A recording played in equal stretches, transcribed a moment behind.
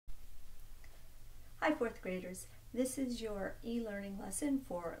4th graders. This is your e-learning lesson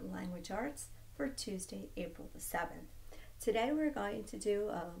for language arts for Tuesday, April the 7th. Today we're going to do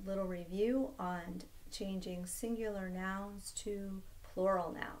a little review on changing singular nouns to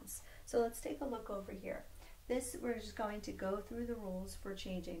plural nouns. So let's take a look over here. We're just going to go through the rules for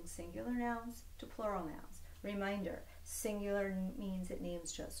changing singular nouns to plural nouns. Reminder, singular means it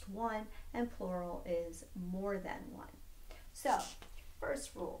names just one and plural is more than one. So,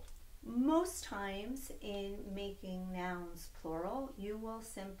 first rule. Most times in making nouns plural, you will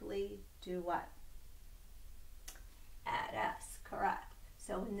simply do what? Add s, correct.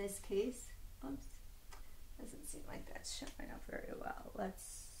 So in this case, oops, doesn't seem like that's showing up very well.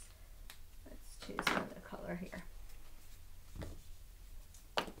 Let's choose another color here.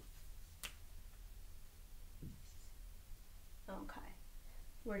 Okay,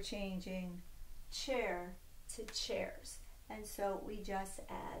 we're changing chair to chairs, and so we just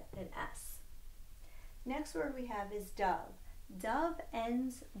add an s. Next word we have is dove. Dove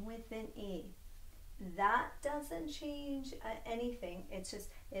ends with an e. That doesn't change anything. It's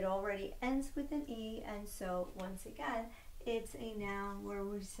just, it already ends with an e, and so once again, it's a noun where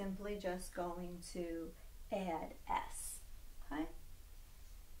we're simply just going to add s. Okay?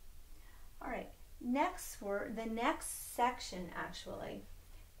 All right. Next word, the next section actually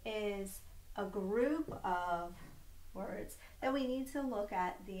is a group of words that we need to look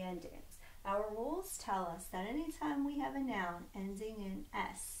at the endings. Our rules tell us that anytime we have a noun ending in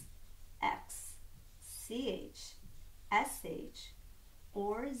s, x, ch, sh,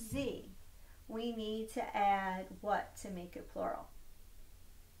 or z, we need to add what to make it plural?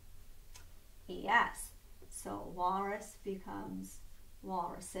 es. So walrus becomes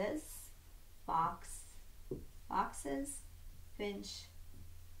walruses, fox, foxes, finch,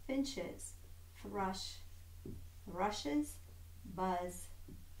 finches, thrush, thrushes, buzz,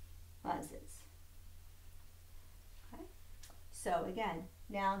 buzzes. Okay? So again,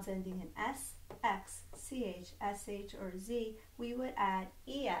 nouns ending in s, x, ch, sh, or z, we would add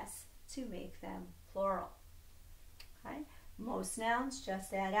es to make them plural. Okay? Most nouns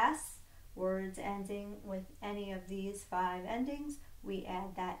just add s. Words ending with any of these 5 endings, we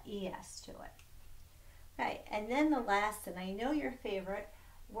add that es to it. Okay, and then the last, and I know your favorite,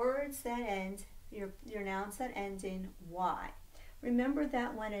 words that end, your nouns that end in y. Remember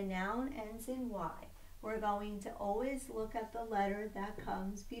that when a noun ends in y, we're going to always look at the letter that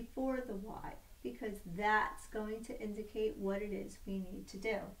comes before the y, because that's going to indicate what it is we need to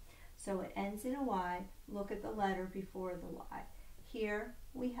do. So it ends in a y, look at the letter before the y. Here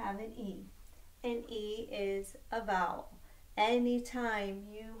we have an e. An e is a vowel. Anytime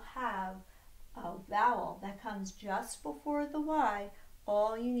you have a vowel that comes just before the y,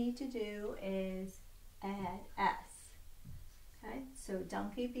 all you need to do is add s. Okay, so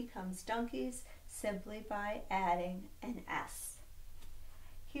donkey becomes donkeys simply by adding an s.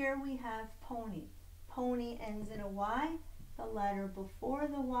 Here we have pony. Pony ends in a y. The letter before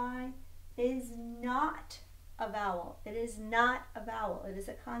the y is not a vowel. It is not a vowel. It is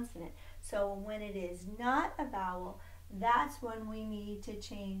a consonant. So when it is not a vowel, that's when we need to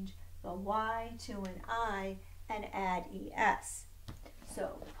change the y to an I and add es.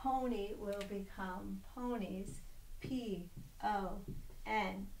 So pony will become ponies, P-O-N.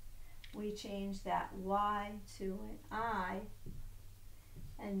 We change that y to an I,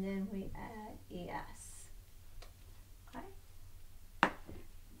 and then we add es. Okay?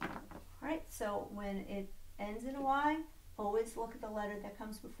 All right, so when it ends in a y, always look at the letter that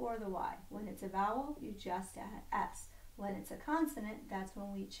comes before the y. When it's a vowel, you just add s. When it's a consonant, that's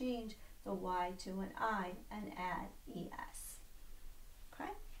when we change the y to an I and add es. Okay?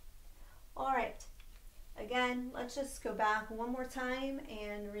 All right. Again, let's just go back one more time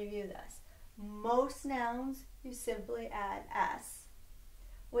and review this. Most nouns, you simply add s,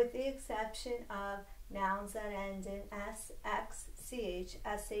 with the exception of nouns that end in s, x, ch,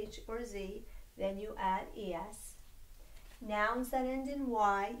 sh, or z, then you add es. Nouns that end in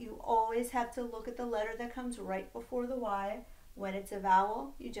y, you always have to look at the letter that comes right before the y. When it's a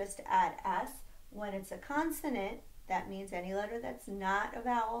vowel, you just add s. When it's a consonant, that means any letter that's not a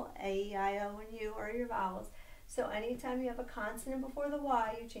vowel, a, e, I, o, and u are your vowels. So anytime you have a consonant before the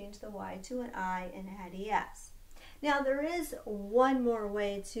y, you change the y to an I and add es. Now there is one more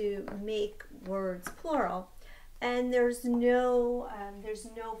way to make words plural, and there's no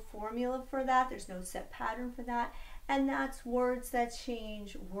formula for that. There's no set pattern for that, and that's words that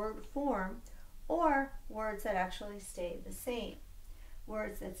change word form or words that actually stay the same.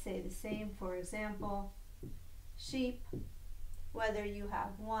 Words that stay the same, for example, sheep, whether you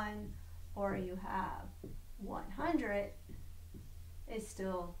have 1 or you have 100, is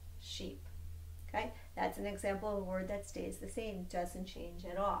still sheep. Okay, that's an example of a word that stays the same, doesn't change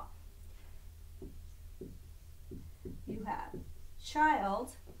at all. You have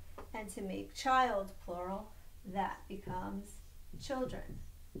child, and to make child plural, that becomes children.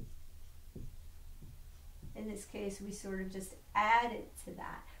 In this case, we sort of just added to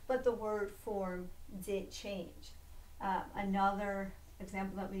that, but the word form did change. Another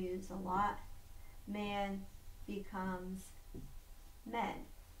example that we use a lot, man becomes men.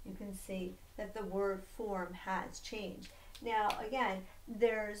 You can see that the word form has changed. Now, again,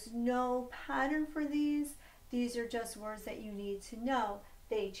 there's no pattern for these. These are just words that you need to know.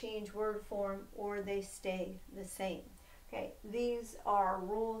 They change word form or they stay the same. Okay, these are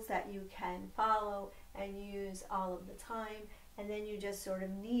rules that you can follow and use all of the time, and then you just sort of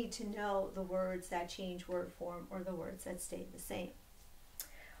need to know the words that change word form or the words that stay the same.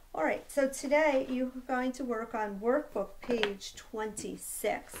 All right, so today you're going to work on workbook page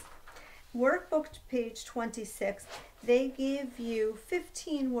 26. Workbook page 26, they give you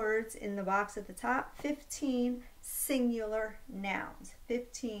 15 words in the box at the top, 15 singular nouns,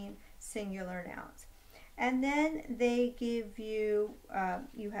 15 singular nouns. And then they give you,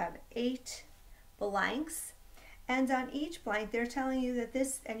 you have 8 blanks, and on each blank they're telling you that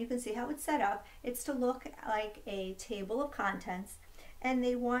this, and you can see how it's set up, it's to look like a table of contents, and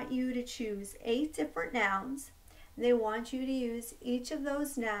they want you to choose 8 different nouns. They want you to use each of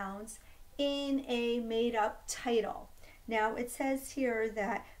those nouns in a made-up title. Now it says here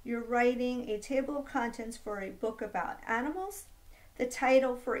that you're writing a table of contents for a book about animals. The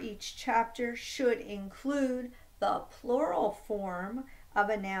title for each chapter should include the plural form of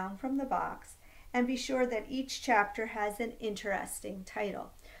a noun from the box, and be sure that each chapter has an interesting title.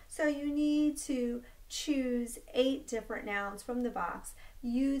 So you need to choose 8 different nouns from the box.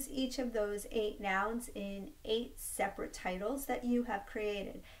 Use each of those 8 nouns in 8 separate titles that you have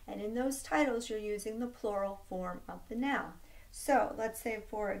created. And in those titles, you're using the plural form of the noun. So let's say,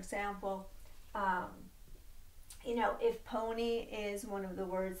 for example, you know, if pony is one of the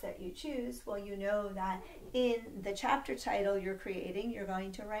words that you choose, well, you know that in the chapter title you're creating, you're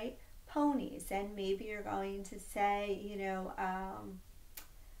going to write ponies. And maybe you're going to say, you know,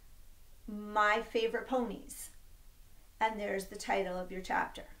 my favorite ponies, and there's the title of your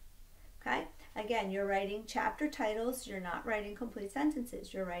chapter. Okay, again, you're writing chapter titles. You're not writing complete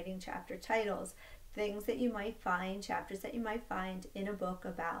sentences. You're writing chapter titles, things that you might find, chapters that you might find in a book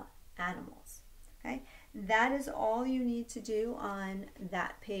about animals. Okay, that is all you need to do on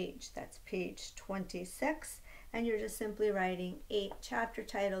that page. That's page 26, and you're just simply writing 8 chapter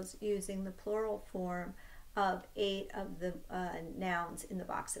titles using the plural form of 8 of the nouns in the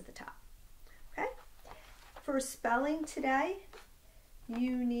box at the top. Okay, for spelling today,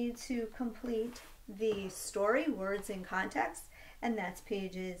 you need to complete the story, words in context, and that's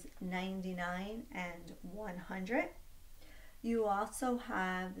pages 99 and 100. You also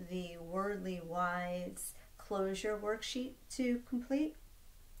have the Wordly Wise closure worksheet to complete.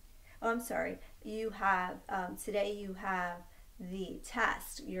 Oh, I'm sorry. You have, today you have the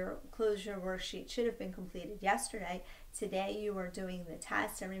test. Your closure worksheet should have been completed yesterday. Today you are doing the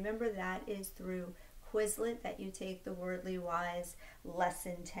test, and remember that is through Quizlet that you take the Wordly Wise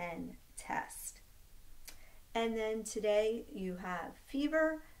Lesson 10 test. And then today you have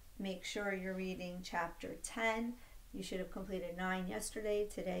fever. Make sure you're reading chapter 10. You should have completed 9 yesterday.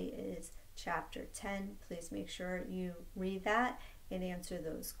 Today is chapter 10. Please make sure you read that and answer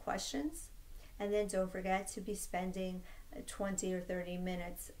those questions. And then don't forget to be spending 20 or 30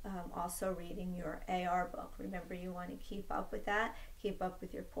 minutes also reading your AR book. Remember, you want to keep up with that, keep up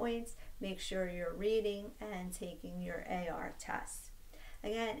with your points, make sure you're reading and taking your AR tests.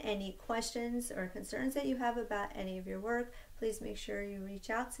 Again, any questions or concerns that you have about any of your work, please make sure you reach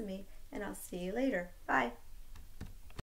out to me, and I'll see you later. Bye.